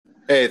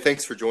Hey,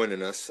 thanks for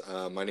joining us.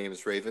 My name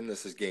is Raven.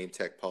 This is Game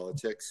Tech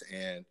Politics,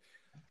 and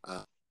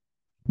uh,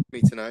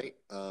 me tonight,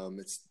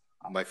 it's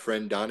my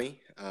friend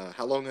Donnie.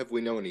 How long have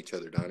we known each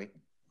other, Donnie?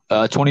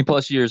 20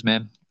 plus years,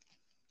 man.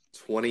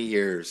 20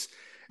 years.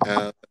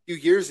 A few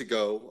years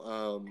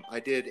ago, I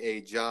did a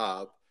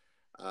job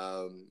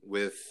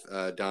with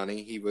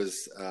Donnie. He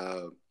was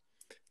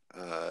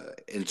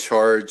in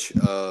charge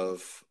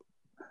of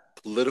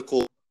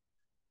political.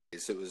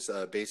 It was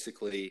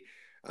basically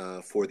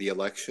for the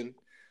election.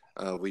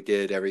 We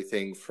did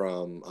everything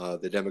from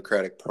the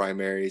Democratic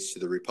primaries to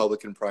the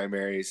Republican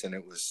primaries, and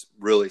it was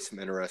really some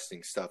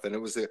interesting stuff. And it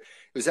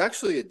was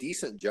actually a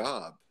decent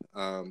job,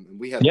 and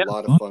we had a Yeah.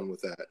 lot of fun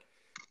with that.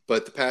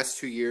 But the past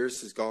 2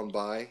 years has gone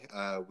by.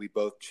 We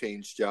both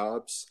changed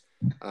jobs.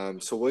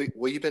 So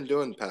what you been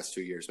doing the past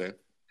 2 years, man?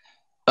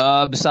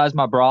 Besides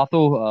my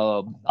brothel,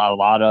 a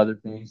lot of other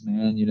things,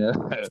 man.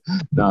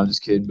 No, I'm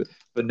just kidding.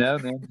 But no,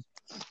 man,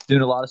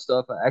 doing a lot of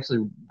stuff.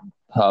 Actually,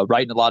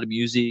 writing a lot of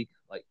music,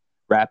 like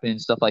rapping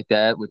stuff like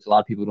that, which a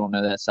lot of people don't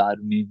know that side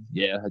of me.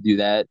 Yeah, I do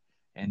that,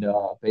 and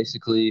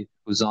basically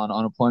was on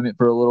unemployment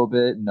for a little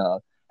bit, and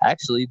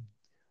actually,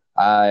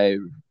 I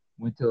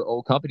went to an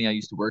old company I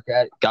used to work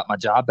at, got my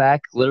job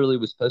back. Literally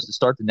was supposed to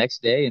start the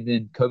next day, and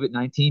then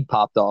COVID-19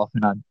 popped off,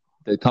 and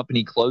the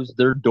company closed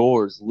their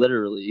doors,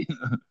 literally.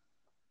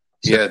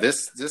 So Yeah,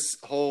 this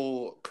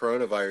whole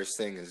coronavirus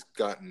thing has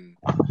gotten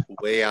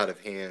way out of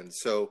hand.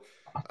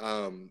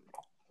 Um,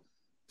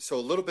 So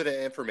a little bit of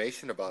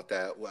information about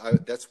that.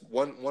 That's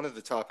one of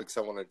the topics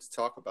I wanted to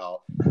talk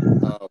about.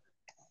 Uh,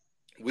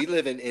 we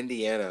live in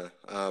Indiana,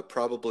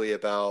 probably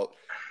about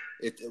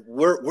it.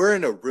 We're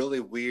in a really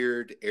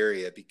weird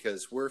area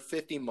because we're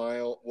 50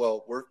 mile.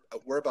 Well,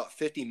 we're about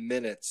 50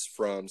 minutes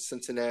from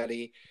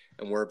Cincinnati,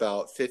 and we're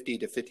about 50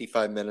 to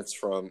 55 minutes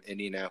from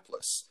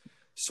Indianapolis.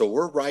 So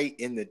we're right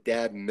in the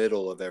dad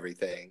middle of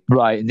everything.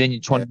 right, and then you're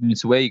 20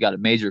 minutes away, you got a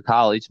major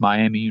college,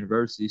 Miami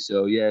University.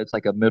 So yeah, it's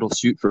like a middle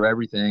shoot for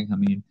everything. I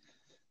mean,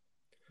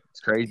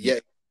 it's crazy. Yeah,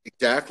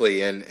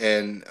 exactly.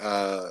 And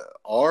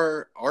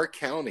our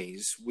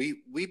counties,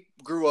 we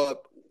grew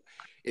up.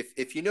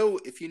 If you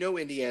know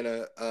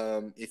Indiana,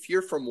 if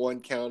you're from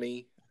one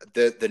county,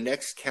 the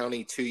next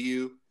county to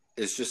you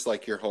is just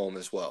like your home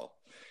as well.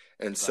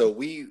 And so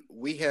Right.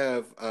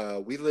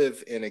 we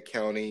live in a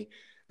county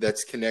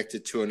that's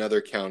connected to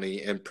another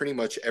county, and pretty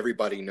much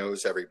everybody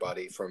knows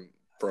everybody from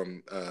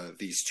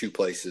these two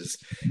places.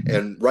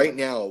 And right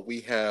now we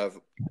have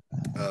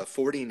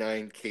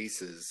 49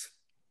 cases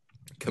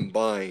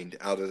combined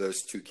out of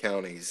those two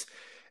counties.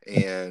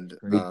 And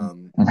Crazy.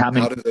 And how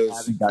many out of people those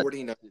haven't got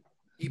 49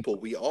 people,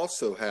 we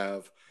also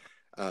have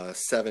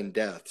seven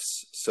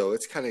deaths. So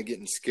it's kind of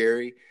getting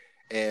scary.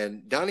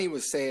 And Donnie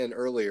was saying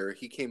earlier,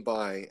 he came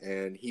by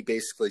and he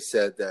basically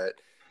said that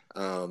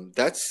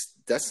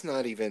that's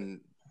not even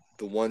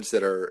the ones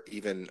that are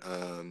even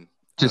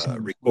just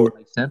having record.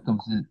 flu-like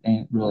symptoms that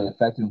ain't really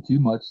affecting them too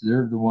much?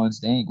 They're the ones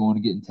they ain't going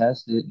to getting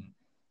tested. And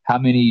how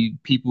many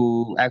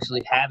people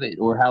actually have it,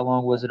 or how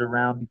long was it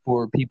around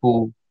before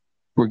people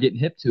were getting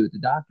hip to it? The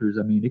doctors,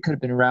 I mean, it could have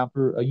been around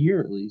for a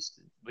year at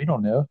least. We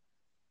don't know.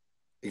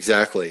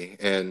 Exactly.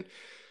 And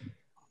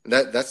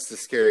that's the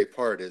scary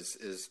part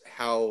is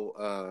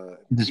how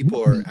Just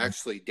people are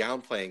actually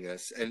downplaying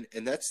this, and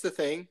that's the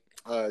thing.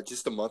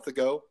 Just a month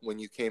ago, when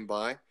you came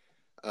by,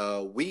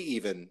 we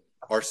even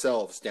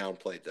ourselves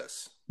downplayed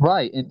this.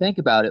 right. And think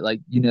about it.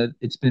 Like,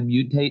 it's been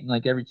mutating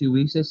like every 2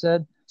 weeks, they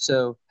said.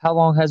 So how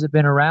long has it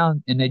been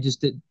around? And they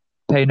just didn't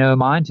pay no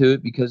mind to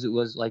it because it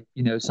was like,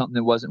 something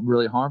that wasn't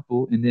really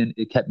harmful. And then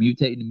it kept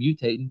mutating and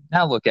mutating.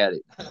 Now look at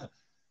it.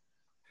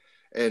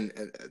 And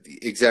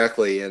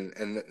exactly,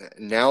 and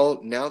now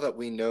that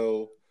we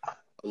know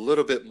a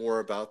little bit more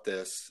about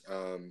this,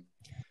 uh,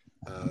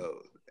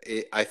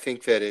 I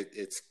think that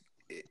it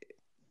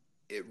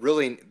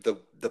really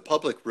the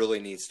public really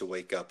needs to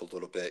wake up a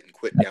little bit and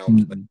quit downplaying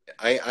Absolutely.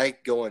 it. I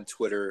go on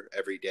Twitter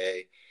every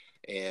day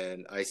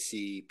and I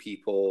see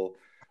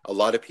a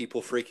lot of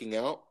people freaking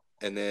out,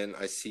 and then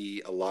I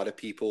see a lot of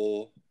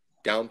people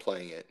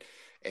downplaying it,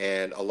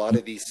 and a lot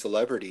of these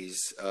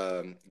celebrities,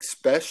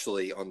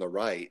 especially on the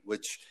right,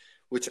 which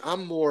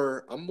I'm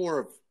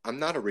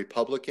not a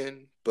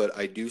Republican, but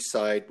I do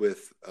side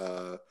with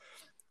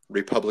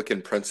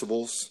Republican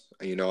principles.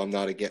 I'm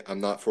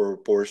not for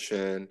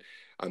abortion.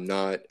 I'm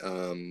not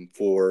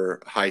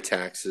for high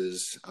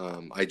taxes.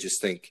 I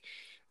just think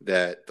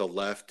that the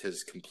left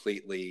has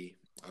completely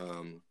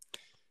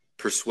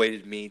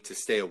persuaded me to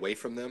stay away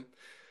from them.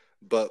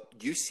 But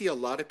you see a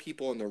lot of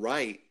people on the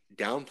right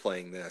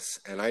downplaying this,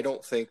 and I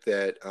don't think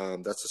that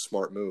that's a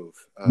smart move.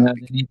 No,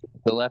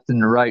 the left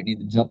and the right need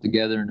to jump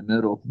together in the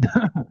middle.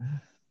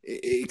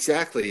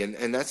 Exactly,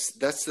 and that's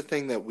the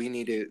thing that we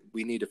need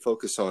to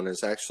focus on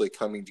is actually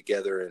coming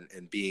together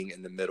and being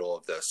in the middle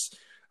of this,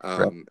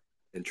 Right. um,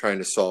 and trying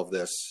to solve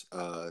this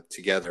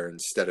together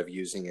instead of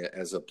using it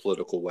as a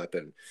political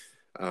weapon.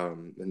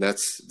 And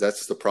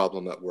that's the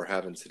problem that we're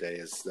having today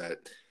is that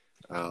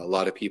a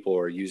lot of people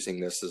are using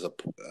this as a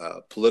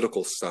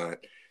political stunt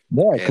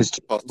Yeah, and because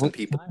costing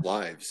people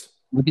lives.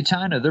 Look at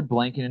China. They're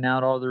blanketing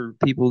out all their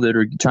people that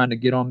are trying to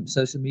get on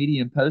social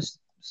media and post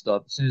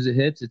stuff. As soon as it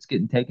hits, it's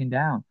getting taken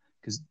down.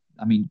 Because,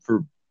 I mean,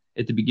 for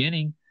at the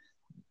beginning,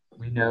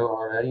 we know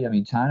already. I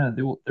mean, China,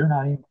 they're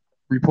not even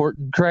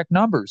reporting correct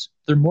numbers.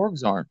 Their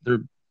morgues aren't.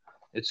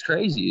 It's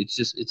crazy. It's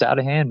just, it's out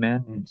of hand,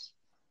 man. It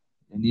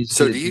needs to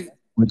So get addressed,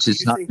 which do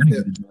it's you not think going to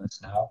that get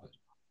addressed now. But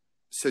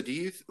so do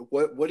you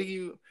what do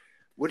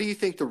you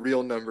think the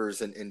real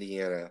numbers in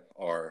Indiana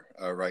are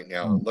right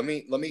now? um, Let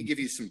me give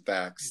you some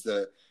facts.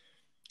 The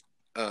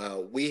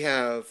We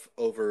have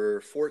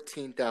over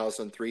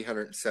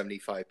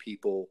 14,375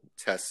 people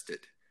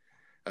tested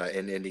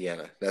in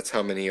Indiana. That's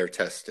how many are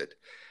tested.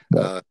 but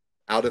Uh,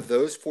 Out of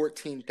those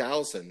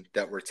 14,000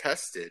 that were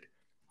tested,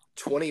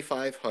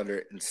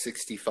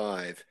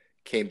 2,565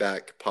 came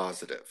back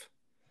positive.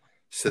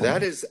 So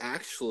that is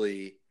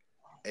actually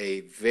a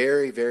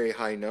very, very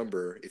high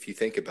number if you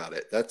think about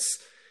it. That's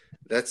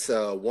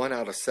 1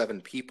 out of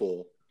 7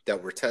 people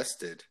that were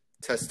tested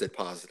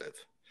positive.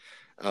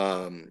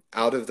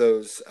 Out of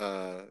those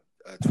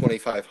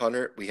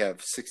 2,500, we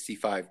have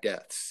 65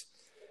 deaths.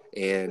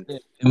 And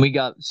and we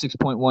got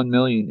 6.1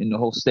 million in the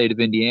whole state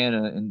of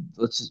Indiana. And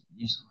let's just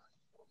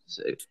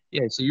say,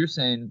 yeah. So you're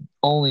saying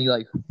only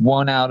like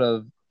one out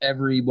of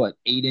every what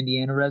 8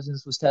 Indiana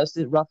residents was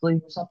tested,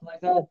 roughly, or something like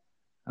that.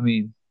 I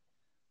mean,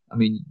 I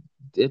mean,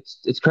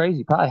 it's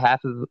crazy. Probably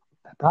half of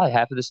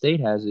the state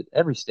has it.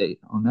 Every state,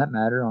 on that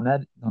matter, on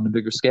the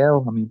bigger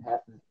scale. I mean,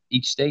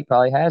 each state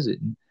probably has it.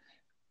 And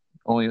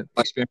only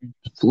experience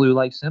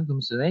flu-like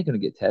symptoms, so they ain't gonna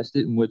get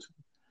tested. In which,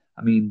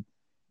 I mean,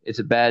 it's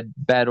a bad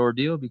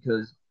ordeal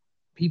because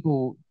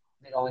people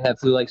they only have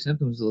flu-like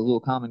symptoms, a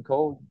little common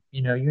cold.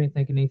 You ain't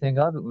thinking anything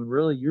of it when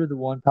really you're the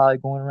one probably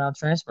going around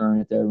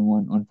transferring it to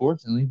everyone.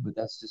 Unfortunately, but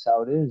that's just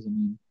how it is. I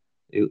mean,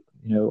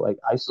 like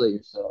isolate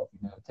yourself.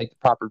 Take the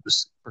proper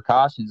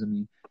precautions. I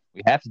mean,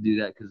 we have to do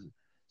that because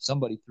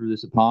somebody threw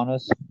this upon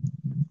us,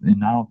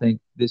 and I don't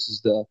think this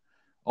is the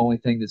only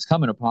thing that's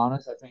coming upon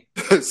us. I think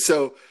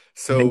so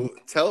maybe.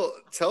 tell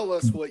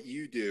us what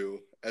you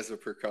do as a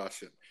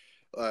precaution.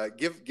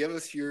 Give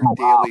us your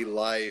daily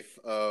life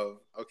of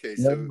okay.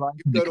 Yeah, So like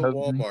the COVID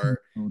Walmart.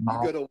 19. You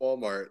go to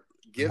Walmart.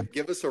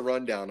 Give us a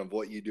rundown of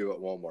what you do at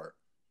Walmart.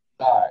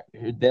 All right,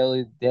 your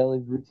daily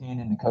routine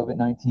in the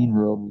COVID-19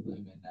 world we live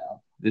in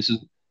now. This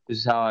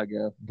is how I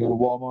go. Go to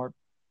Walmart.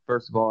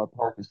 First of all, I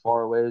park as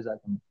far away as I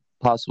can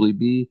possibly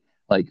be.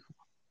 Like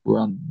where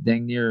I'm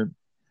dang near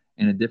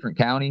in a different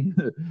county,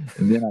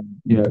 and then I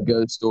go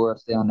to the store. I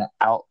stay on the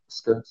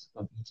outskirts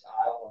of each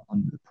aisle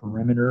on the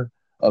perimeter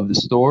of the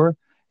store.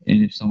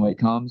 And if somebody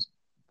comes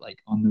like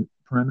on the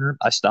perimeter,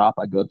 I stop.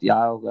 I go up the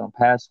aisle, let them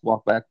pass,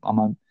 go back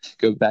on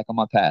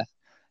my path,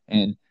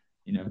 and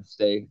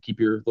keep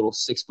your little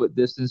 6 foot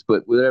distance.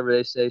 But whatever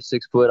they say,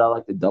 6 foot, I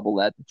like to double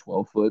that to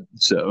 12 foot.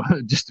 So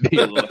just to be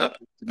a little.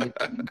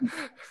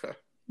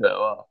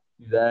 So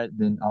do that.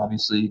 Then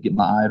obviously get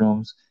my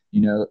items.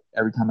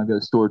 Every time I go to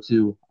the store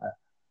too,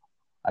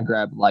 I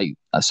grab light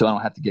so I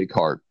don't have to get a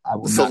cart. I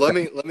will So not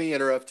let grab. me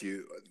interrupt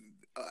you.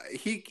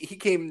 He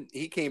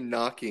came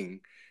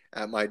knocking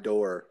at my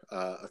door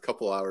a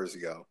couple hours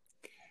ago,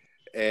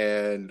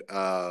 and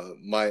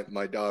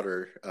my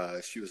daughter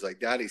she was like,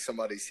 "Daddy,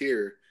 somebody's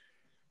here."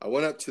 I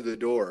went up to the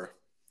door,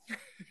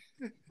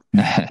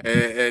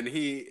 and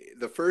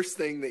the first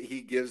thing that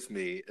he gives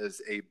me is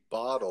a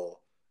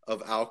bottle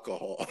of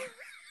alcohol.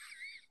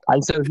 I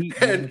so he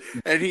And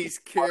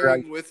he's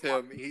water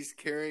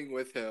carrying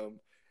with him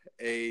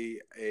a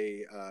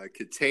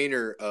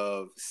container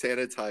of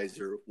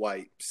sanitizer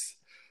wipes.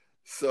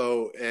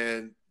 So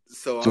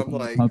so I'm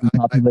like, we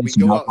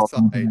population go alcohol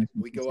outside, content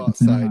we go 6%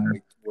 outside,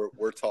 and higher.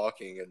 we're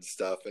talking and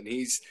stuff, and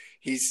he's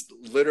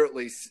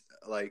literally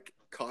like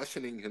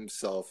cautioning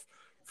himself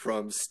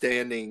from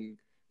standing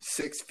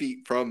 6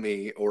 feet from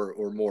me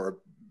or more,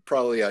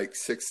 probably like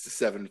 6 to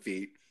 7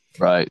 feet.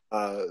 Right.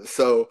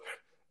 So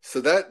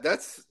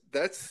that's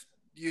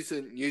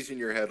using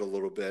your head a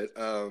little bit.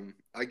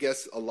 I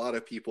guess a lot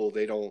of people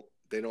they don't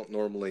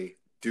normally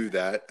do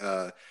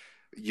that.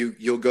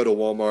 You'll go to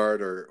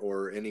Walmart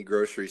or any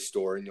grocery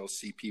store and you'll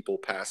see people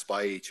pass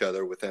by each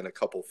other within a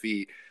couple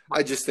feet.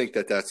 I just think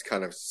that that's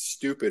kind of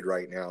stupid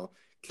right now,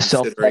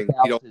 Self considering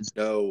we don't checkouts is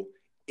know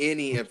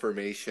any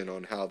information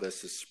on how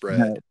this is no,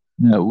 spread.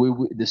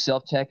 no. The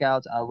self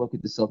checkouts. I look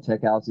at the self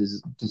checkouts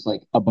as just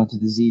like a bunch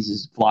of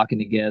diseases flocking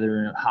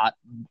together in a hot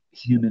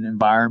human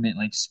environment,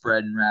 like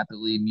spreading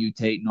rapidly,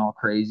 mutating all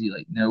crazy.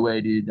 Like no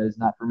way, dude. That's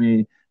not for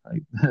me.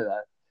 Like,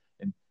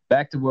 and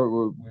back to where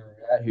we're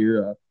at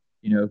here.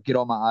 Get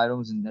all my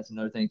items, and that's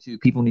another thing too.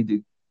 People need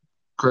to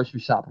grocery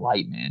shop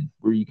light, man,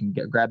 where you can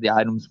grab the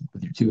items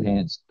with your 2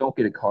 hands. Don't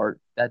get a cart.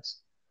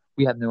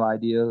 We have no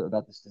idea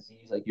about this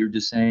disease. Like you're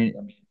just saying,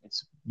 I mean,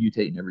 it's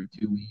mutating every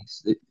 2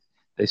 weeks.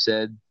 They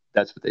said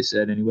that's what they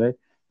said anyway.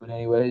 But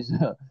anyways,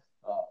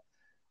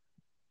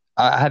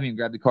 I haven't even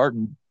grabbed the cart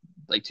in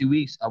like 2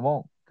 weeks. I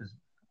won't because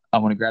I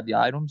want to grab the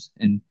items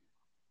and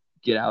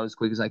get out as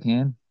quick as I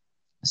can.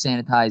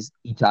 Sanitize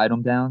each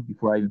item down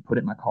before I even put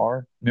it in my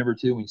car. Remember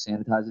too, when you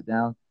sanitize it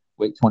down,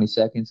 wait 20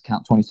 seconds,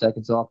 count 20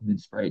 seconds off, and then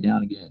spray it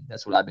down again.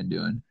 That's what I've been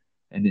doing.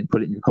 And then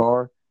put it in your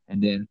car.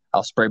 And then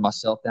I'll spray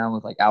myself down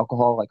with like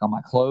alcohol, like on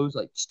my clothes,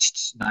 like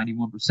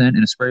 91%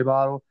 in a spray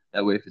bottle.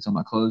 That way, if it's on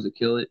my clothes, it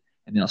kill it.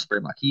 And then I'll spray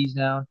my keys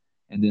down.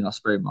 And then I'll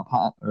spray my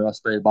pop, or I'll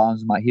spray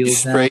bottoms of my You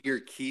heels down spray your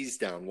keys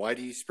down. Why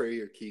do you spray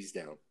your keys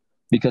down?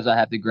 because I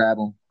have to grab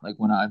them. Like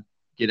when I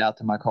get out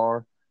to my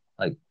car,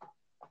 like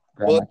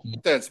grab Well, my it keys.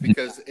 makes sense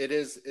because it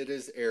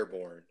is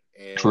airborne,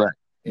 and Correct.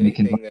 And it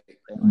can anything that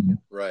on you.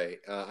 right.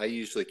 I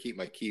usually keep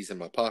my keys in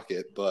my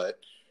pocket, but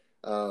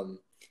um,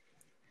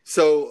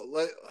 so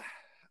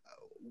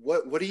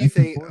what do you That's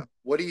think? important.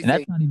 What do you And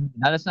think?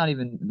 that's not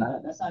even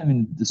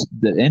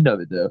the end of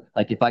it though.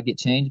 Like if I get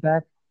change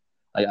back,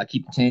 like I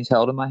keep the change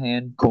held in my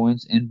hand,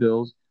 coins and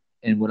bills.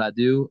 And what I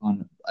do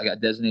I got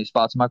designated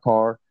spots in my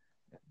car.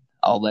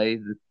 I'll lay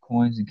the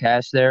coins and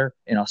cash there,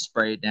 and I'll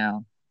spray it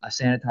down. I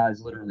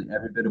sanitize literally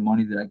every bit of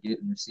money that I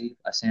get and receive.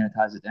 I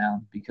sanitize it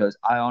down because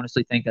I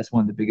honestly think that's one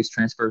of the biggest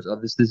transfers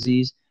of this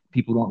disease.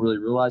 People don't really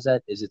realize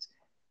that is it's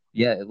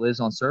yeah, it lives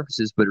on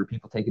surfaces, but are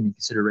people taking into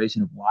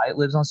consideration of why it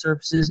lives on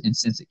surfaces? And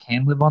since it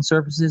can live on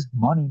surfaces,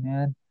 money,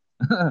 man.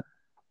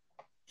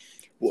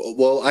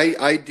 Well,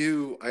 I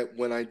do.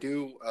 When I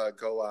do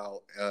go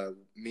out,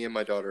 me and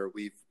my daughter,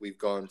 we've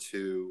gone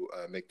to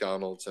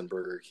McDonald's and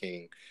Burger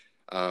King,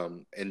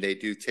 and they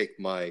do take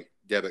my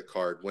debit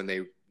card. When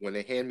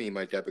they hand me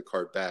my debit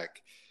card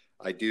back,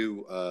 I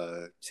do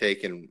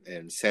take and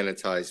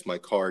sanitize my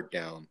card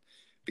down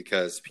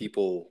because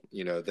people,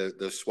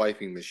 the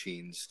swiping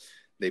machines,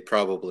 they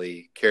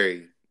probably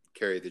carry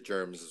the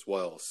germs as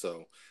well.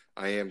 So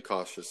I am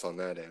cautious on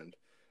that end.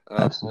 Um,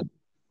 Absolutely.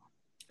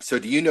 so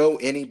do you know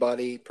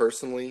anybody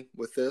personally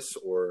with this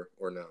or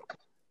no?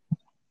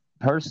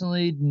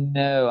 Personally,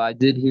 no. I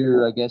did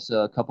hear, I guess,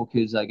 a couple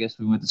kids, I guess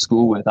we went to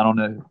school with. I don't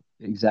know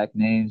exact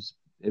names,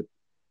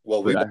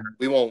 Well, we but I won't, heard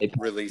we won't they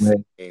passed release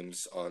away. any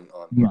names on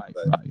here, Right,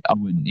 but right. I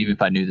wouldn't, even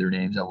if I knew their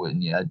names, I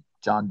wouldn't. Yeah,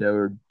 John Doe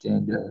or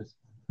Jane Doe's.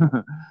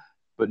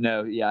 But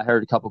no, yeah, I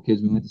heard a couple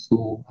kids we went to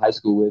school, high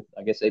school with.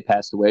 I guess they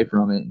passed away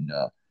from it, and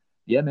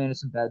yeah, man, it's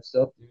some bad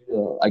stuff,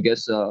 dude. I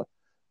guess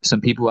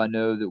some people I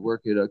know that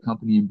work at a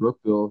company in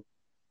Brookville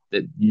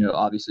that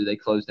obviously they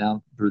closed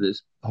down for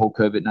this whole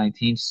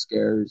COVID-19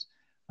 scares.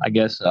 I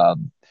guess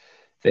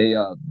they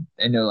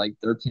they know like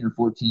 13 or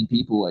 14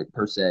 people like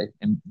per se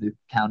in the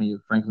county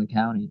of Franklin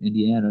County,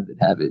 Indiana, that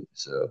have it.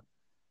 So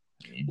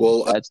I mean,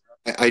 well, that's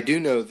I do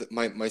know that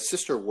my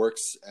sister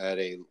works at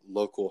a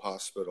local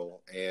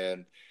hospital,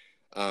 and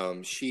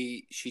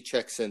she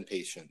checks in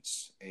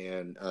patients,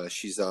 and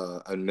she's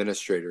a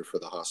administrator for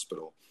the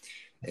hospital,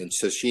 and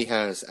so she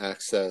has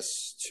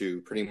access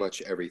to pretty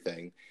much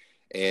everything.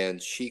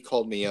 And she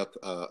called me up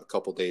a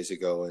couple days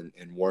ago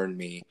and warned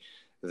me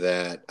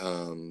that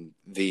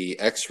the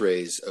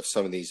X-rays of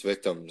some of these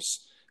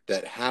victims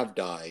that have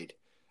died,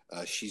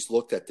 she's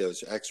looked at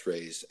those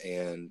X-rays,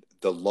 and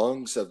the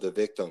lungs of the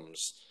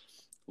victims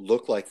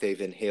look like they've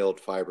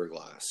inhaled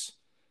fiberglass.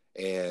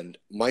 And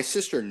my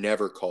sister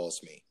never calls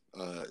me.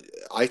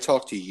 I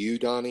talk to you,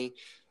 Donnie,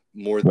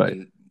 more right.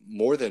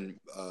 than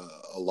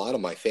a lot of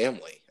my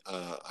family.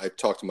 I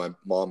talk to my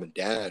mom and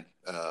dad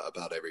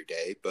about every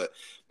day, but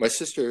my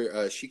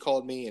sister, she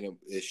called me, and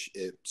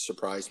it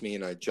surprised me,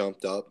 and I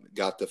jumped up,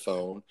 got the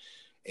phone,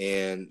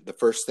 and the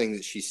first thing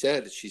that she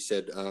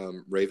said,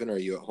 Raven, are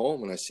you at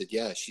home? And I said,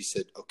 yeah. She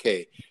said,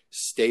 okay,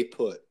 stay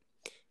put,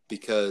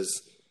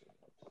 because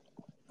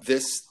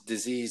this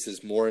disease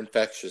is more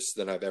infectious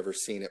than I've ever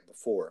seen it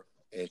before.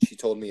 And she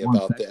told me More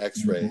about the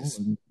infectious than X-rays.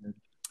 Ebola.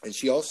 And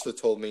she also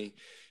told me,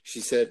 she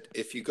said,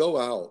 if you go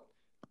out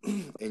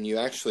and you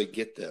actually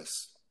get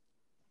this,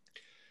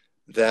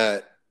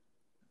 that,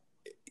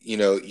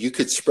 you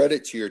could spread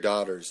it to your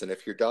daughters. And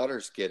if your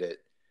daughters get it,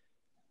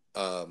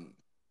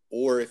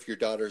 or if your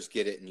daughters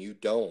get it and you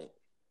don't,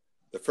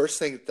 the first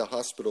thing that the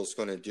hospital is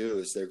going to do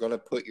is they're going to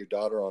put your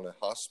daughter on a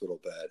hospital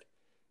bed,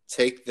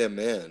 take them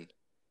in,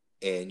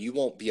 and you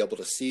won't be able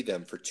to see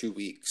them for 2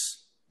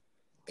 weeks.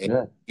 And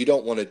Yeah. you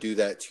don't want to do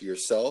that to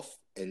yourself,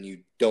 and you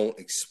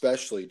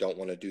especially don't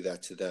want to do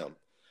that to them,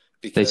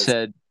 They because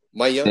said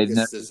my they've never.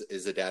 youngest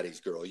is a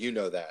daddy's girl. You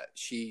know that.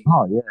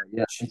 Oh yeah,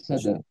 yeah. They She, said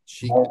that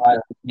she, more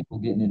higher people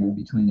getting it are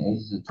between the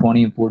ages of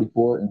 20 and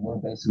 44, and we're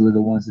basically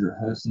the ones that are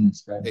hosting and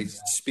spreading hey, it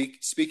out.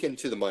 speak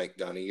into the mic,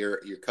 Donnie. You're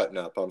cutting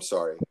up. I'm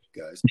sorry,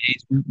 guys. The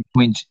age group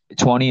between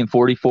 20 and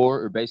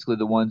 44 are basically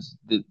the ones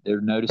that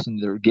they're noticing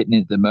they're getting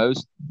it the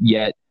most.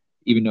 Yet,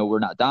 even though we're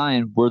not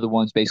dying, we're the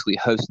ones basically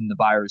hosting the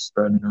virus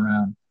spreading it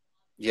around.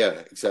 Yeah,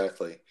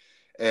 exactly.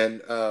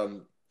 And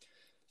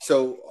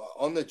so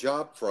on the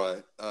job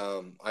front,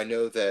 I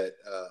know that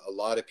a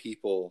lot of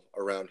people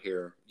around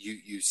here.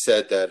 You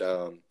said that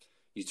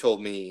you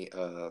told me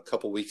a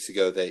couple weeks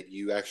ago that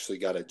you actually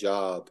got a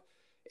job,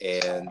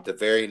 and the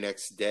very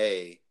next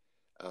day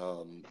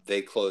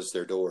they closed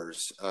their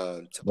doors.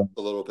 Tell us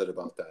a little bit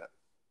about that.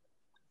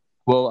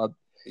 Well,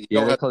 You yeah,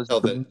 don't they have to closed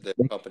tell the doors.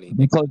 the company.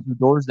 They closed the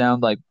doors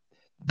down. Like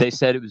they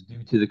said, it was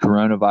due to the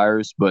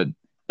coronavirus, but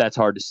that's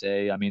hard to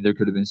say. I mean, there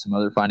could have been some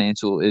other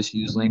financial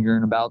issues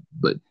lingering about,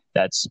 but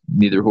that's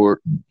neither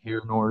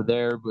here nor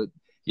there. But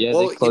yeah, they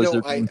Well, closed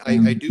their doors I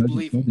down do because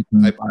believe of the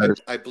coronavirus.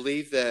 I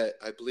believe that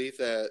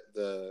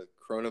the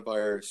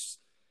coronavirus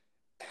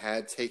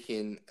had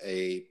taken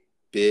a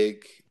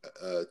big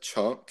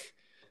chunk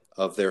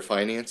of their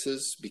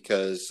finances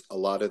because a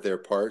lot of their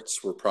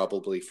parts were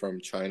probably from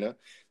China,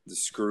 the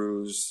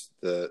screws,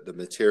 the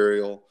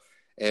material,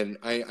 and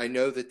I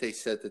know that they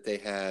said that they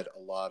had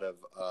a lot of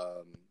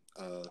uh,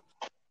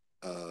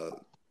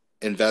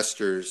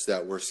 investors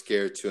that were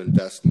scared to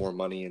invest more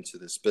money into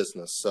this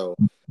business. So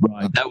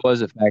Right, that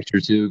was a factor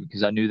too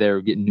because I knew they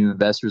were getting new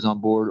investors on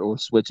board or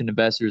switching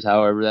investors,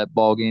 however that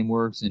ball game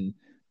works. And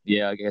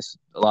yeah, I guess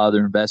a lot of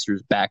their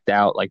investors backed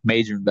out, like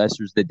major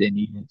investors that didn't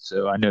need it.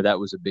 So I know that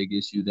was a big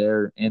issue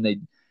there. And they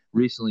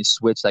recently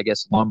switched, I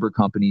guess, lumber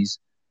companies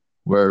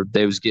where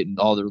they was getting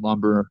all their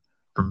lumber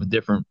from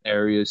different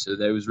areas. So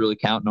they was really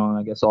counting on,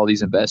 I guess, all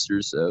these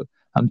investors. So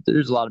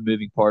there's a lot of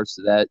moving parts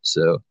to that.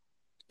 So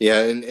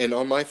yeah, and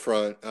on my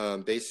front,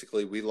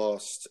 basically we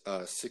lost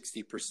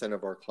 60%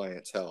 of our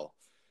clientele,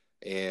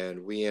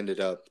 and we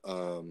ended up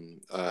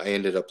I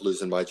ended up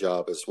losing my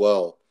job as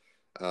well.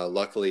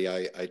 Luckily,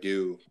 I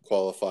do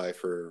qualify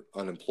for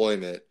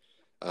unemployment,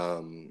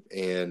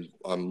 and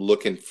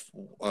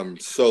I'm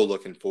so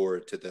looking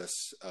forward to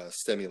this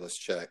stimulus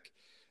check.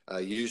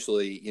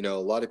 Usually, a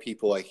lot of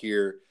people I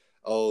hear,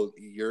 oh,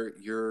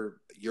 you're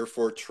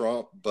for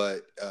Trump,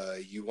 but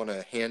you want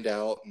a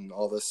handout and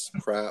all this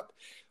crap.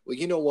 Well,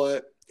 you know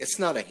what? It's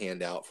not a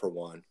handout for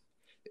one.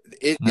 no,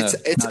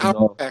 It's not our at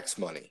all. tax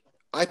money.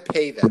 I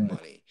pay that Right.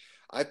 money.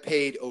 I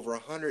paid over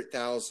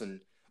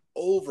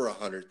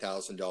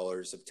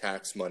 $100,000 of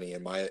tax money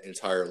in my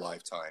entire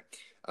lifetime.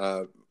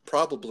 Uh,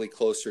 Probably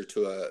closer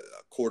to a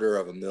quarter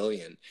of a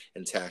million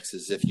in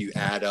taxes if you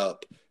add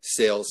up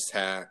sales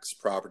tax,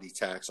 property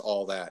tax,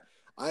 all that.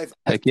 I've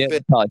Heck yeah,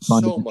 spent that probably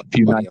funded so much a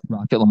few nice money on.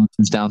 rocket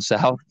launches down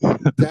south.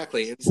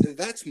 Exactly. And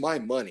that's my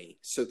money.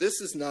 So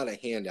this is not a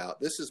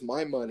handout. This is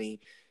my money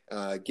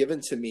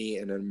given to me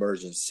in an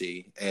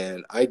emergency.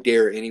 And I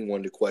dare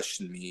anyone to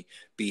question me,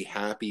 be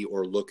happy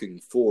or looking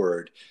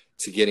forward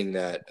to getting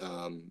that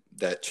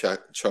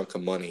chunk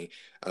of money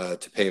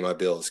to pay my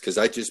bills. Because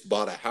I just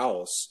bought a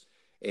house,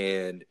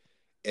 and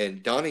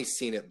Donnie's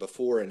seen it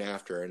before and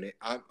after. And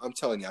I'm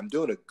telling you, I'm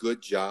doing a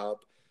good job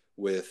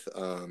with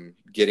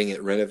getting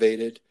it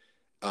renovated.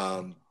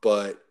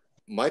 But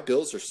my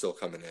bills are still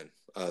coming in,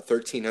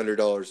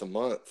 $1,300 a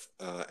month,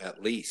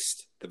 at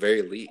least, the very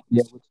Yeah,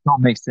 least. which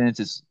don't make sense.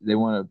 Is they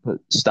want to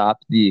stop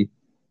the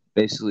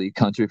basically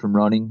country from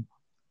running.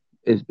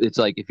 It's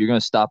like if you're going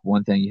to stop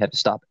one thing, you have to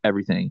stop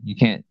everything. You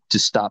can't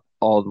just stop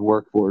all the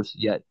workforce.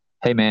 Yet,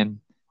 hey man,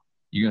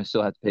 you're going to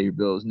still have to pay your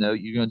bills. No,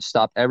 you're going to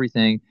stop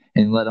everything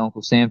and let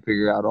Uncle Sam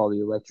figure out all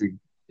the electric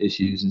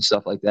issues and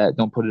stuff like that.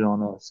 Don't put it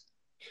on us.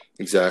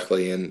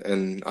 Exactly.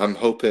 And I'm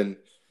hoping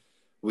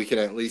we can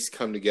at least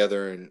come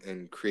together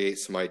and create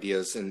some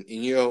ideas. And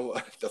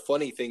the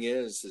funny thing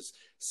is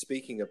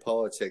speaking of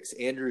politics,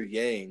 Andrew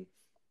Yang,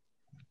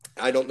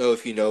 I don't know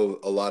if you know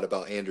a lot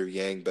about Andrew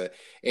Yang, but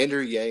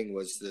Andrew Yang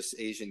was this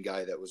Asian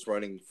guy that was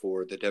running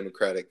for the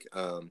Democratic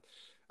uh,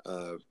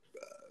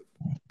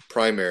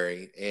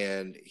 primary,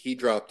 and he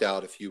dropped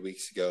out a few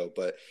weeks ago.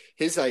 But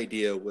his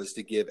idea was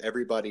to give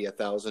everybody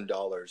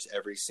 $1,000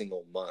 every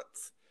single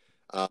month,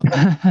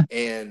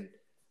 and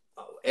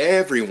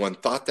everyone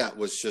thought that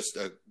was just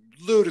a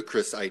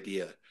ludicrous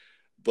idea.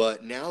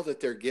 But now that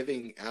they're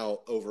giving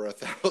out over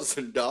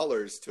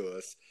 $1,000 to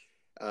us,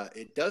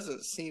 it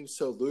doesn't seem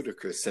so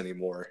ludicrous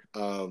anymore,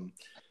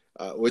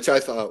 which I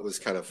thought was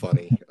kind of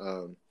funny.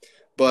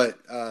 But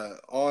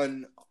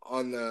on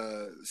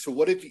the so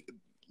what have you?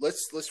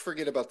 Let's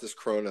forget about this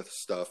Corona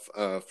stuff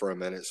for a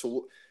minute.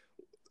 So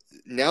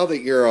now that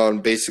you're on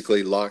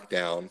basically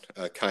lockdown,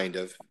 kind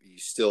of, you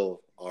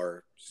still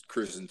are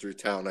cruising through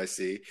town, I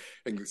see,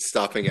 and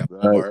stopping at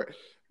Right. Walmart.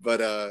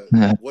 But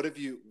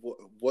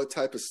what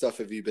type of stuff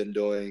have you been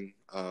doing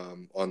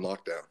on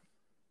lockdown?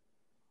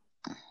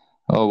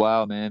 Oh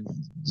wow, man!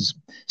 Just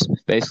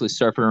basically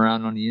surfing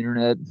around on the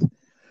internet.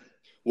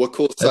 What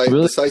cool That's site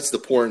really besides the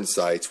porn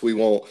sites? We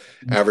won't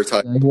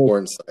advertise I the really,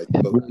 porn sites,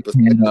 I but really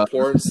besides can't the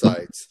porn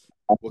sites,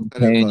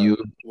 paying you.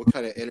 what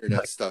kind of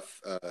internet stuff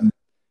are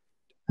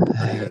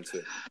you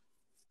into?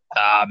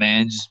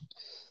 Man, just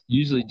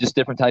usually just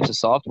different types of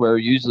software.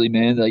 Usually,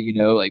 man, like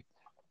like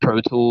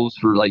Pro Tools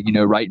for like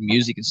writing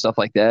music and stuff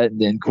like that.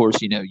 And then of course,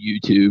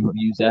 YouTube. I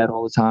use that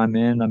all the time,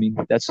 man. I mean,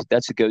 that's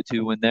a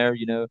go-to one there.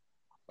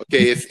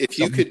 Okay, Some if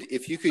you some could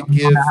don't know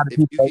give how to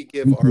do our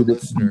YouTube.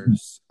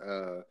 listeners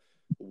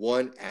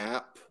one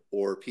app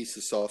or piece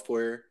of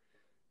software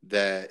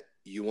that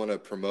you want to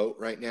promote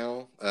right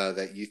now,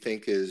 that you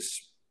think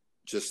is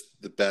just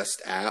the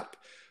best app,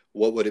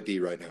 what would it be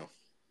right now?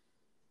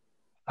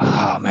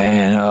 Oh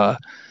man,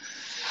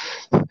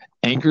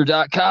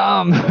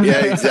 Anchor.com.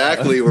 Yeah,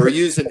 exactly. We're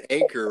using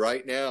Anchor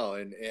right now,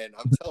 and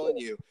I'm telling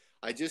you,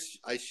 I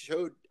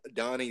showed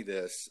Donnie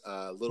this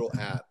little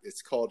app.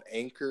 It's called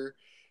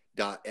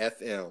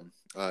Anchor.fm.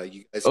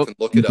 You guys Oh, can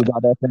look it up.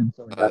 Anchor.fm.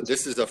 Sorry, guys.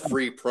 This is a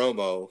free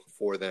promo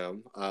for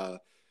them.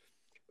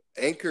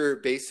 Anchor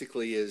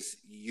basically is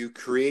you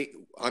create.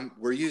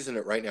 We're using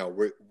it right now.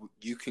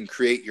 You can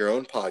create your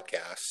own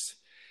podcasts,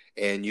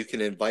 and you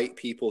can invite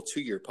people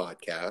to your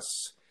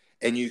podcasts,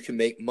 and you can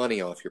make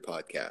money off your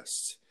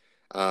podcasts.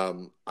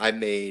 I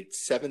made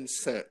 7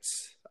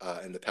 cents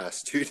in the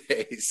past 2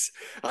 days.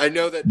 I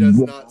know that does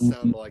not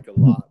sound like a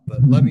lot, but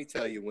let me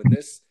tell you, when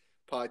this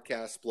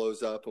podcast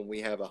blows up and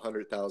we have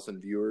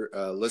 100,000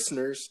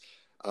 listeners,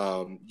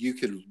 you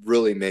could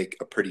really make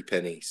a pretty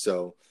penny.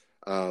 So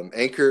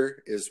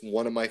Anchor is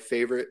one of my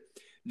favorite.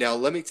 Now,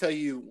 let me tell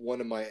you one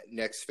of my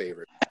next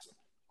favorites.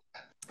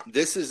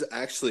 This is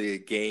actually a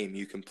game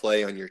you can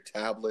play on your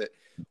tablet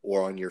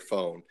or on your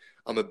phone.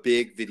 I'm a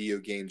big video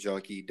game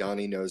junkie.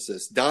 Donnie knows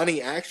this.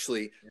 Donnie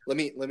actually, let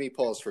me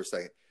pause for a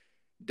second.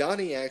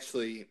 Donnie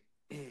actually,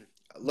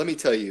 let me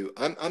tell you,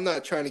 I'm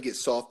not trying to get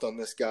soft on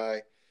this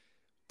guy,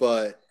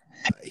 but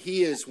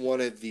he is one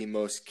of the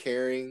most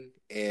caring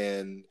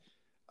and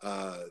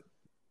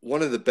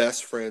one of the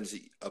best friends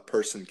a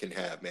person can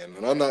have, man.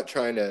 And I'm not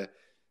trying to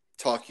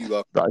talk you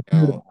up right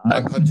now.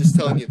 I'm just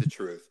telling you the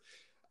truth.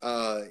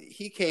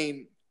 He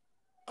came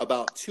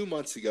about 2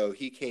 months ago.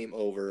 He came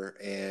over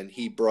and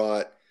he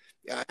brought,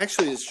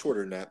 actually it's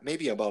shorter than that,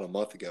 maybe about a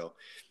month ago.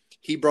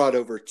 He brought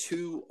over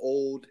 2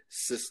 old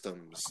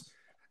systems,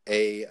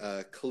 a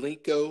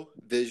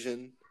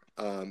ColecoVision.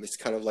 It's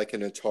kind of like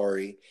an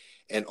Atari,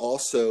 and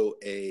also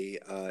a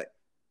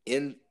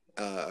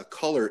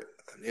color.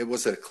 It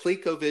was a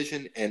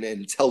ColecoVision and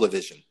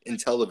Intellivision.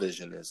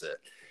 Intellivision is it?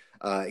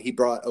 He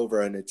brought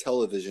over an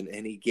Intellivision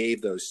and he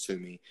gave those to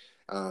me.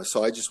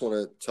 So I just want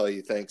to tell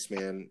you thanks,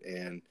 man.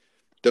 And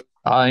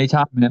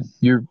anytime, man.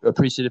 You're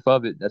appreciative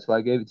of it. That's why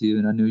I gave it to you,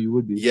 and I knew you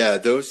would be. Yeah,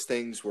 those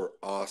things were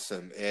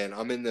awesome. And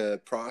I'm in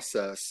the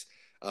process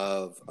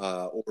of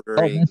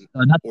ordering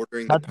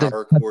the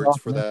power cords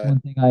for that. One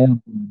thing I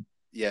am doing.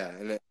 Yeah,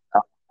 and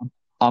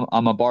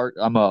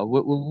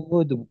what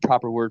would the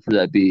proper word for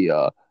that be?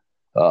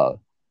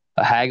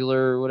 A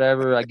haggler or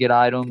whatever. I get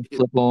items,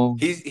 flip them.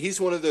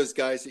 He's one of those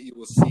guys that you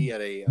will see at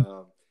a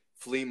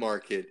flea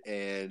market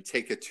and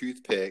take a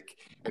toothpick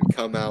and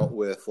come out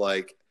with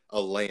like a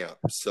lamp.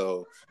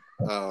 So,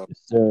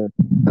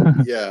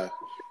 yeah,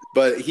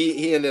 but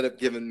he ended up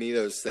giving me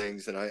those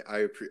things, and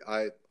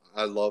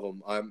I love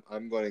them.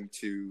 I'm going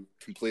to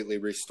completely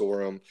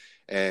restore them,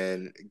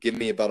 and give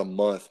me about a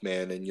month,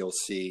 man, and you'll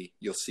see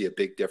a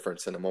big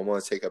difference in them. I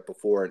want to take a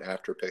before and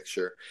after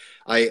picture.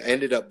 I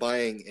ended up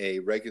buying a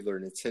regular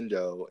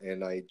Nintendo,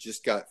 and I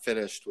just got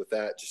finished with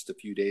that just a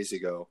few days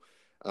ago.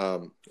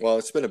 Well,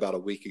 it's been about a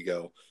week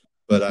ago,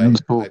 but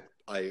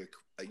I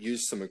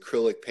used some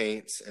acrylic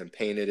paints and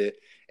painted it,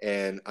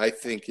 and I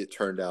think it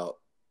turned out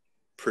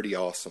pretty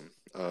awesome.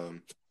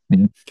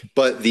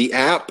 But the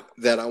app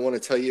that I want to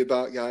tell you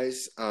about,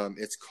 guys,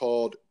 it's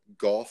called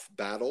Golf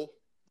Battle,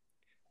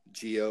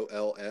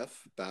 GOLF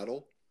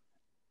Battle.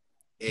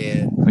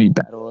 And we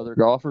battle other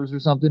golfers or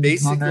something.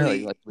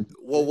 Basically,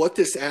 well, what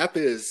this app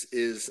is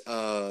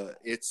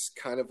it's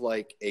kind of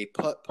like a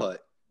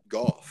putt-putt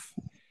golf,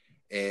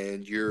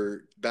 and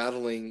you're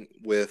battling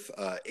with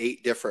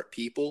 8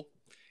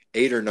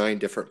 or 9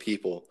 different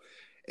people,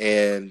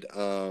 and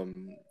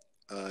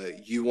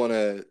you want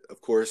to,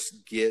 of course,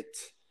 get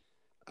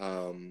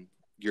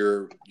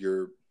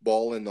your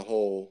ball in the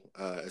hole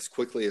as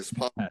quickly as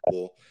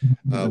possible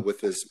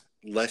with as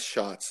less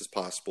shots as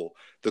possible.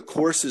 The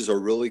courses are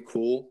really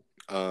cool.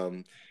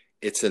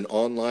 It's an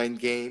online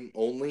game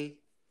only,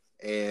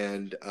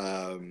 and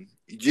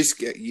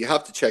you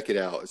have to check it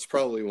out. It's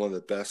probably one of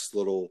the best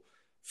little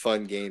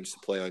fun games to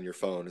play on your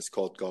phone. It's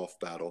called Golf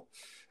Battle.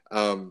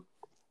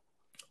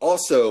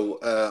 Also,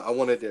 I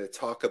wanted to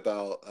talk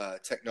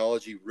about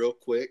technology real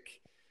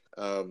quick.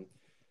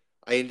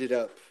 I ended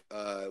up,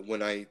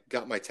 when I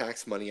got my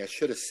tax money, I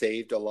should have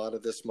saved a lot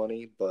of this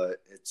money,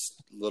 but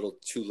it's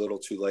too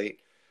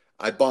late.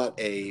 I bought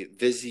a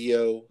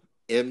Vizio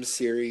M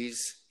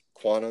Series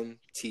Quantum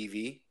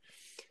TV.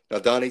 Now,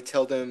 Donnie,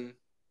 tell them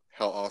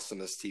how awesome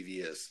this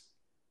TV is.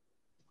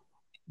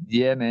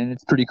 Yeah, man,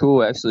 it's pretty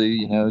cool,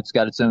 actually. It's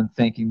got its own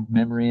thinking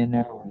memory in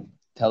there.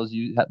 Tells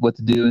you what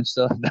to do and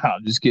stuff. No,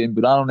 I'm just kidding,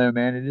 but I don't know,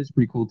 man. It is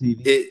pretty cool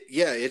TV.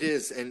 It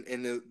is, and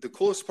the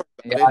coolest part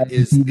about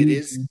it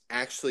is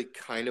actually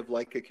kind of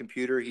like a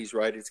computer. He's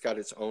right; it's got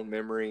its own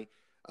memory.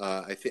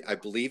 I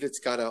believe it's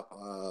got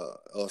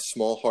a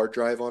small hard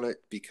drive on it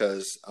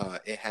because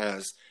it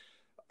has.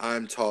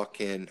 I'm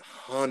talking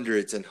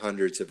hundreds and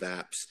hundreds of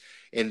apps,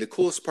 and the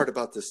coolest part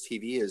about this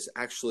TV is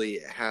actually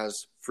it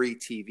has free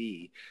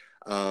TV.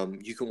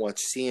 You can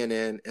watch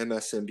CNN,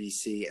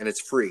 MSNBC, and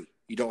it's free.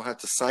 You don't have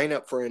to sign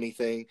up for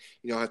anything.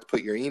 You don't have to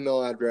put your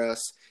email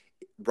address.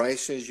 Right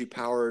as soon as you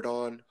power it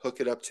on,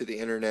 hook it up to the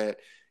internet,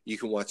 you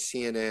can watch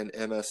CNN,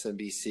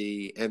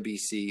 MSNBC,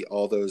 NBC,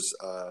 all those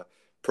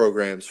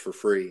programs for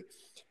free.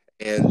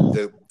 And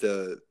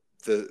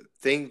the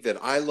thing that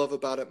I love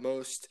about it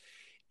most,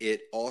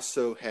 it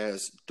also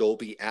has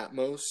Dolby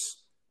Atmos.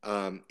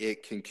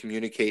 It can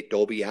communicate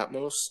Dolby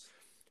Atmos.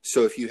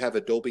 So if you have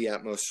a Dolby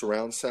Atmos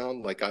surround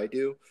sound like I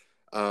do,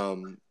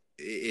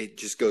 it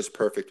just goes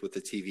perfect with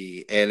the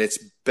TV, and it's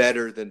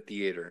better than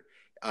theater.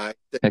 I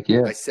Heck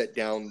yeah. I set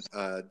down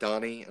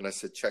Donnie and I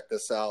said, check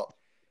this out,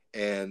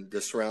 and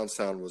the surround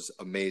sound was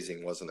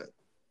amazing, wasn't it?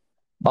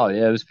 Oh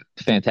yeah, it was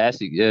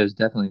fantastic. Yeah, it was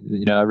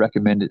definitely. I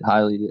recommend it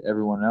highly to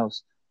everyone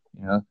else.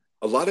 You know.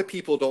 A lot of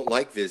people don't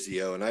like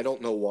Vizio, and I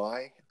don't know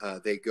why.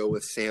 They go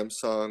with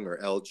Samsung or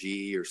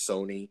LG or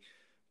Sony,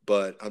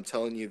 but I'm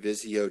telling you,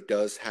 Vizio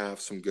does have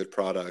some good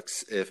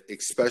products. If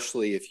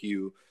especially if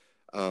you,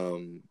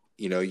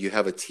 you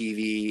have a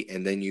TV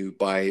and then you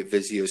buy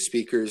Vizio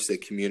speakers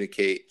that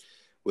communicate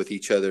with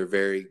each other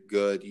very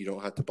good. You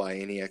don't have to buy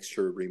any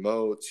extra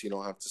remotes. You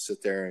don't have to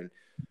sit there and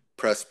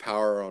press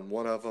power on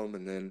one of them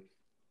and then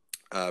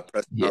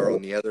press power Yeah.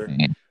 on the other.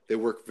 Man. They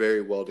work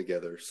very well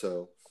together.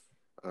 So.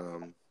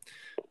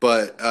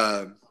 But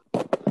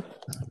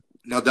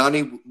now,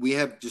 Donnie, we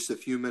have just a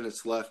few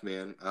minutes left,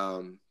 man.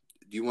 Do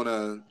you want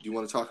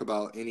to talk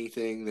about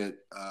anything that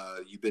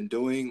you've been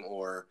doing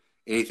or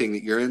anything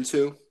that you're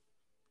into?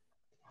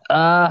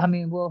 I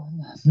mean, well,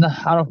 no,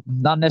 I don't.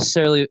 Not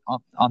necessarily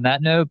on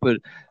that note, but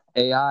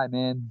AI,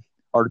 man,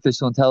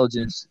 artificial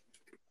intelligence.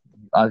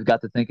 I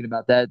got to thinking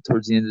about that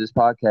towards the end of this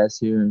podcast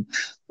here, and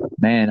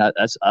man,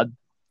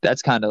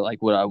 that's kind of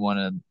like what I want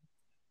to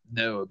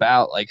know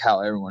about, like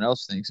how everyone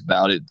else thinks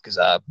about it, because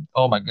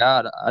oh my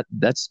god,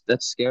 that's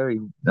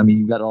scary. I mean,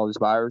 you got all this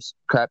virus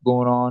crap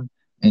going on,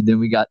 and then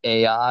we got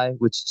AI,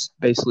 which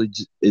basically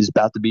is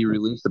about to be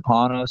released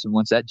upon us, and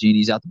once that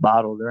genie's out the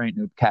bottle, there ain't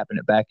no capping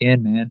it back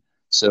in, man.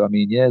 So I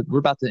mean, yeah, we're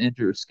about to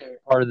enter a scary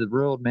part of the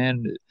world,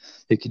 man.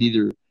 It could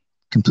either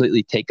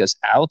completely take us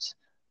out,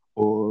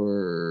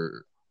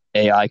 or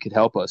AI could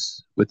help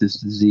us with this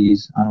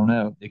disease. I don't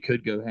know. It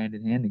could go hand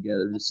in hand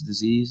together. This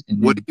disease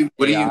and What then do you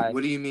what do you AI.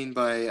 what do you mean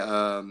by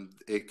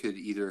it could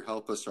either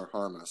help us or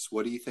harm us?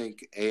 What do you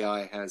think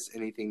AI has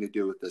anything to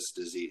do with this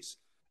disease?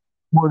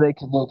 Or they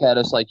can look at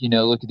us like,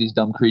 look at these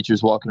dumb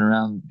creatures walking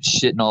around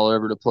shitting all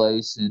over the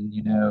place, and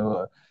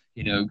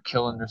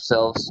killing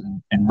themselves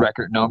in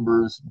record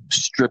numbers,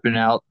 strip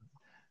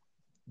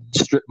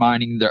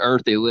mining the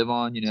earth they live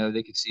on.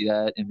 They could see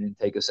that and then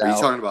take us Are you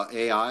out. talking about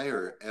AI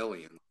or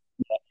alien?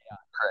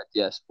 Correct.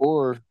 Yes.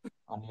 Or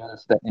on the other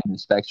end of the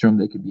spectrum,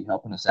 they could be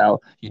helping us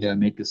out.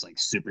 Make us like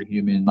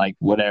superhuman, like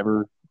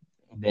whatever.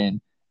 And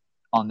then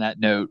on that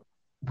note,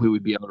 we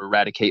would be able to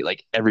eradicate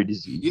like every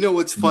disease. You know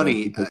what's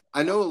funny? Because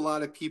I know a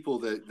lot of people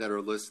that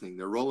are listening.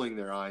 They're rolling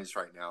their eyes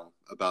right now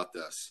about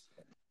this.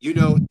 You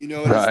know it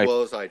as right.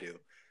 well as I do.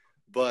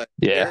 But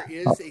Yeah. there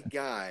is a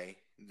guy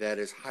that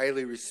is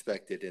highly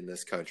respected in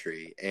this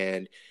country,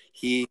 and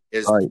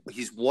Right.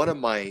 he's one of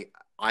my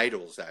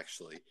idols,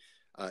 actually.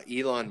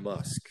 Elon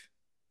Musk.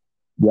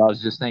 Yeah, I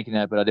was just thinking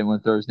that, but I didn't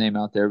want to throw his name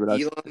out there. But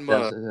Elon that's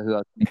Musk who I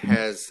was thinking.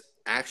 has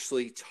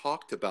actually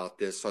talked about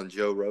this on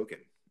Joe Rogan.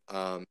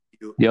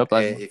 Yep.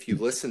 If you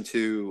listen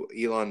to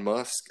Elon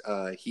Musk,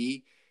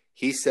 he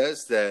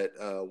says that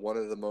one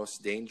of the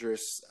most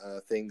dangerous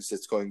things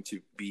that's going to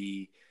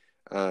be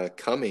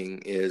coming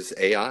is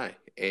AI.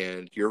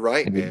 And you're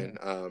right, man.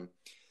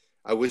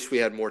 I wish we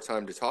had more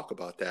time to talk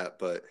about that,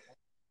 but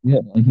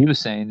yeah, and he was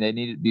saying they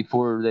needed,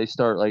 before they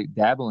start like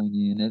dabbling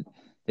in it,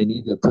 they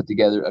need to put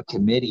together a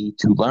committee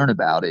to learn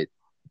about it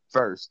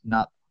first,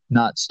 not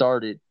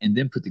start it and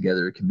then put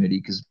together a committee,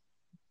 because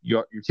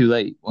you're too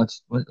late.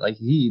 Like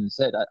he even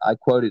said, I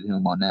quoted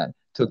him on that.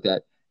 Took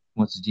that,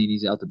 once the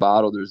genie's out the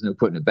bottle, there's no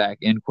putting it back.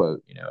 End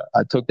quote.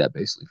 I took that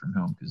basically from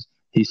him because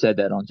he said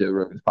that on Joe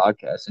Rogan's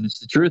podcast, and it's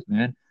the truth,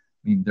 man.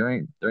 I mean, there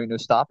ain't no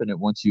stopping it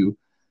once you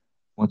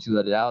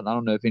let it out. And I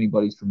don't know if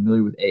anybody's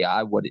familiar with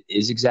AI. What it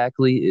is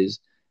exactly is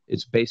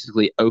it's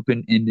basically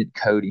open ended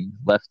coding,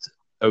 left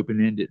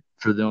open ended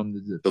for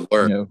them to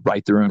learn,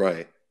 write their own.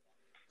 right?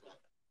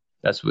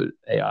 That's what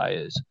AI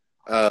is.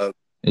 Uh,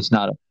 It's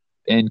not a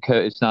end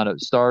code. It's not a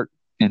start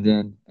and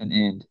then an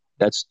end.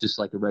 That's just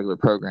like a regular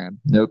program.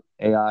 Nope.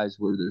 AI is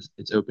where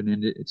it's open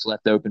ended. It's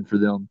left open for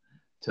them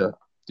to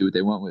do what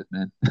they want with,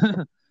 man.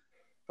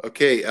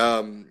 okay.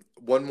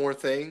 One more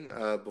thing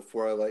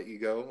before I let you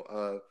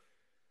go.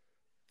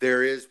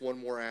 There is one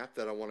more app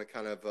that I want to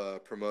kind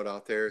of promote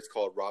out there. It's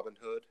called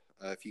Robinhood.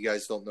 If you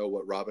guys don't know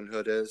what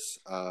Robinhood is,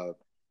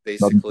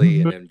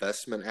 basically an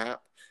investment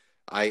app.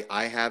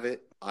 I have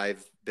it.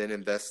 I've been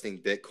investing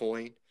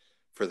Bitcoin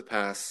for the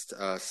past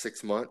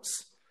 6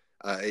 months.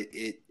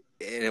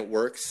 It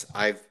works.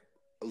 I'd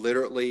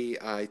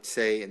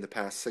say in the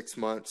past 6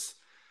 months,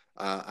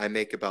 I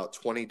make about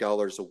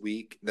 $20 a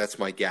week. That's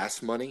my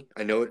gas money.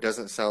 I know it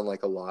doesn't sound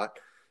like a lot,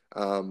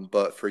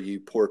 but for you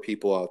poor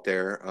people out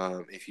there,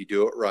 if you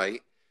do it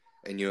right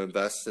and you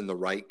invest in the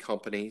right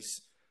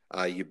companies,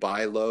 you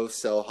buy low,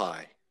 sell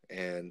high.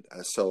 And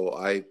so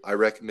I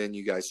recommend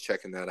you guys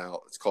checking that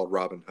out. It's called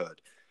Robinhood.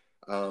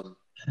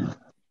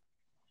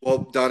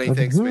 Well, Donnie,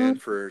 thanks, man,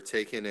 for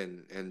taking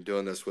and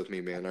doing this with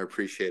me, man. I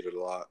appreciate it a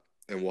lot.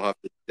 And we'll have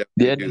to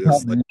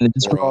definitely do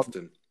this more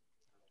often.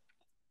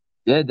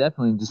 Yeah,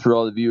 definitely. Just for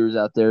all the viewers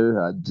out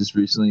there, I just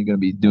recently going to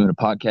be doing a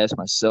podcast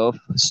myself.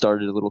 I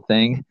started a little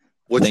thing.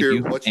 What's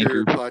your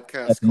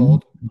podcast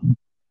called?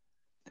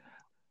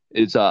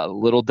 It's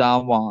Little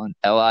Don Juan,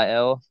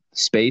 Lil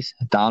space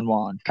Don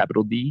Juan,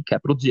 capital D,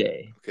 capital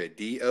J, Okay,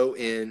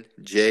 DonJuan.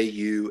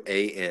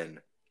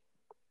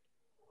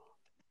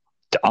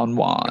 Don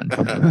Juan.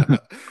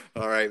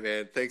 All right,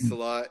 man. Thanks a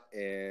lot.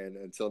 And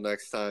until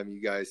next time,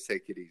 you guys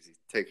take it easy.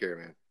 Take care,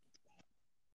 man.